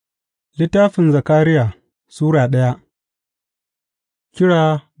Littafin Zakariya Sura daya.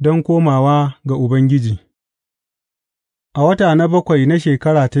 Kira don komawa ga Ubangiji. A wata na bakwai na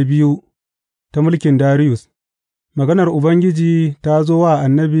shekara ta biyu ta mulkin Dariyus, maganar Ubangiji ta zo wa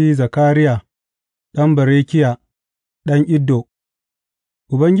annabi Zakariya ɗan Berekiya, ɗan Iddo.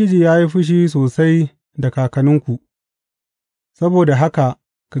 Ubangiji ya yi fushi sosai da kakanninku, saboda haka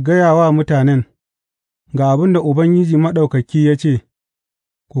ka gaya wa mutanen, Ga abin da Ubangiji Maɗaukaki ya ce,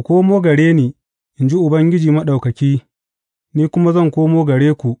 Ku komo gare ni, in ji Ubangiji Maɗaukaki, ni kuma zan komo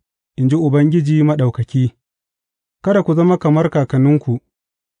gare ku, in ji Ubangiji Maɗaukaki. Kada ku zama kamar kakanninku,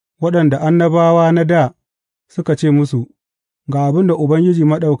 waɗanda annabawa na dā suka ce musu, Ga abin da Ubangiji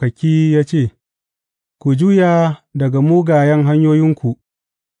Maɗaukaki ya ce, Ku juya daga mugayen hanyoyinku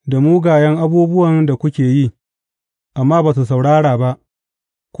da mugayen abubuwan da kuke yi, amma ba su saurara ba,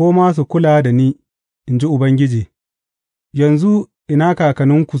 ko ma su kula da ni, in ji Ubangiji. Yanzu ina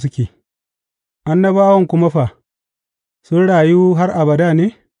kakanninku suke, annabawan kuma fa, sun rayu har abada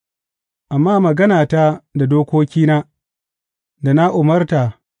ne? Amma maganata da dokokina, da na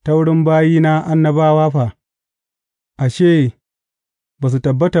umarta ta wurin bayina annabawa fa, ashe, ba su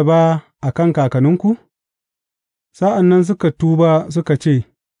tabbata ba a kan kakanninku? Sa'an nan suka tuba suka ce,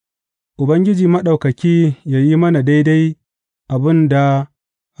 Ubangiji Maɗaukaki ya yi mana daidai abin da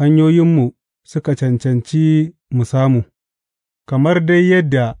hanyoyinmu suka cancanci mu samu, kamar dai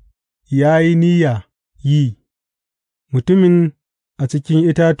yadda ya yi niyya yi, mutumin a cikin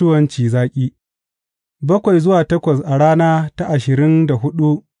itatuwan ci zaƙi. 7 a rana ta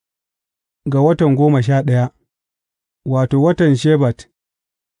 24 ga watan 11, wato, watan Shebat,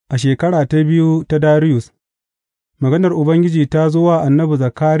 a shekara ta biyu ta Dariyus, maganar Ubangiji ta zo wa annabi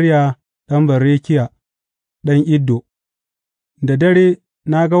Zakariya ɗan Berekiya, ɗan Iddo. Da dare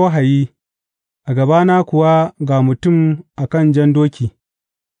na ga wahayi, a gabana kuwa ga mutum a kan jan doki,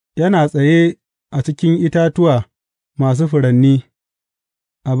 yana tsaye a cikin itatuwa masu furanni,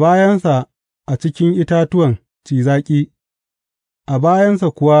 a bayansa a cikin itatuwan ci zaƙi, a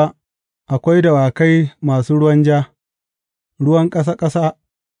bayansa kuwa akwai dawakai masu ruwan ja, ruwan ƙasa ƙasa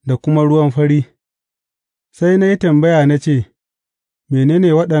da kuma ruwan fari. Sai na yi tambaya na ce, Mene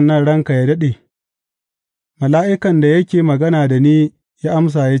ne waɗannan ranka yă daɗe? Mala'ikan da yake magana da ni ya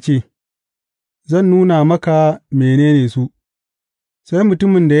amsa ya ce, Zan nuna maka mene ne su. Sai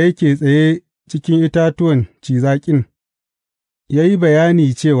mutumin da yake tsaye cikin itatuwan ci zaƙin ya yi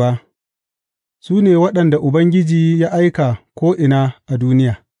bayani cewa, Su ne waɗanda Ubangiji ya aika ko'ina a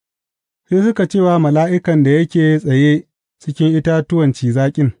duniya. Sai suka ce wa mala'ikan da yake tsaye cikin itatuwan ci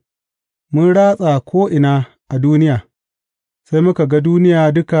zaƙin, Mun ratsa ko'ina a duniya, sai muka ga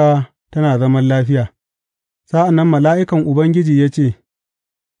duniya duka tana zaman lafiya. Sa'an nan mala'ikan Ubangiji ya ce,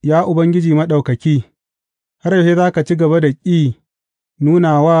 Ya Ubangiji Maɗaukaki, har yaushe za ka ci gaba da ƙi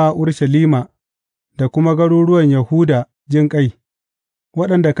nuna wa Urushalima da kuma garuruwan Yahuda jinƙai,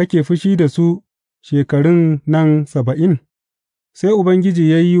 waɗanda kake fushi da su shekarun nan 70? Sai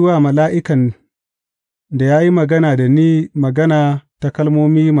Ubangiji ya yi wa mala'ikan da ya yi magana da ni magana ta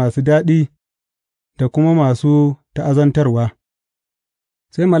kalmomi masu daɗi da kuma masu ta'azantarwa.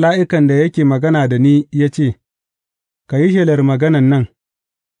 Sai mala'ikan da yake magana da ni ya ce, Ka yi shelar maganan nan,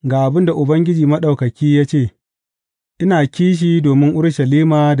 Ga abin da Ubangiji Maɗaukaki ya ce, Ina kishi domin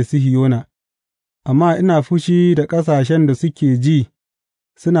Urushalima da Sihiyona, amma ina fushi da ƙasashen da suke ji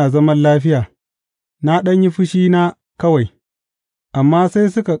suna zaman lafiya, na ɗan yi fushina kawai, amma sai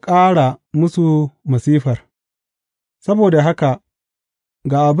suka ƙara musu masifar. Saboda haka,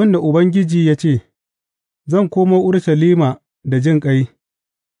 ga abin da Ubangiji ya ce, Zan komo Urushalima da jinƙai,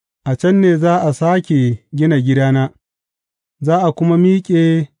 a can ne za a sāke gina gidana, za a kuma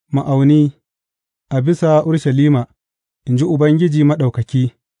miƙe ma'auni a bisa Urushalima, in ji Ubangiji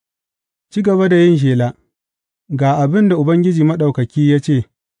Maɗaukaki. Ci gaba da yin shela, Ga abin da Ubangiji Maɗaukaki ya ce,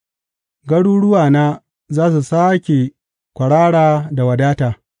 Garuruwana za su sāke kwarara da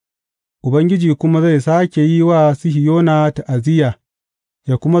wadata, Ubangiji kuma zai sāke yi wa Sihiyona ta'aziyya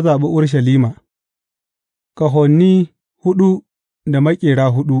ya kuma zaɓi Urushalima. Ƙahoni huɗu da maƙera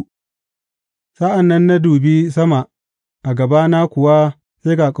huɗu. Sa'an nan na dubi sama, a gabana kuwa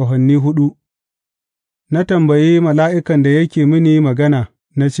sai ga ƙahoni huɗu. Na tambayi mala'ikan da yake mini magana,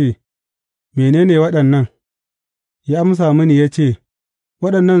 na ce, Mene ne waɗannan? Ya amsa mini ya ce,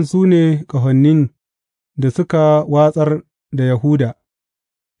 Waɗannan su ne ƙahonin da suka watsar da Yahuda,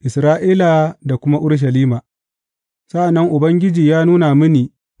 Isra'ila da kuma Urushalima. Sa'an nan Ubangiji ya nuna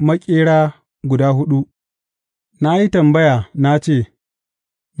mini maƙera guda huɗu. Na yi tambaya na ce,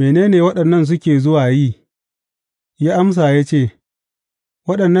 Mene ne waɗannan suke zuwa yi? Ya amsa ya ce,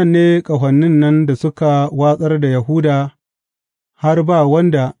 Waɗannan ne ƙahonin nan da suka watsar da Yahuda har ba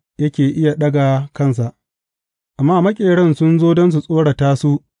wanda yake iya ɗaga kansa, amma maƙeran sun zo don su tsorata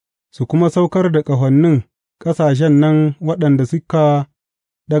su kuma saukar da ƙahonin ƙasashen nan waɗanda suka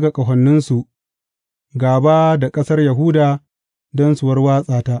ɗaga ƙahoninsu gāba da ƙasar Yahuda don su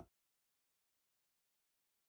warwatsa ta.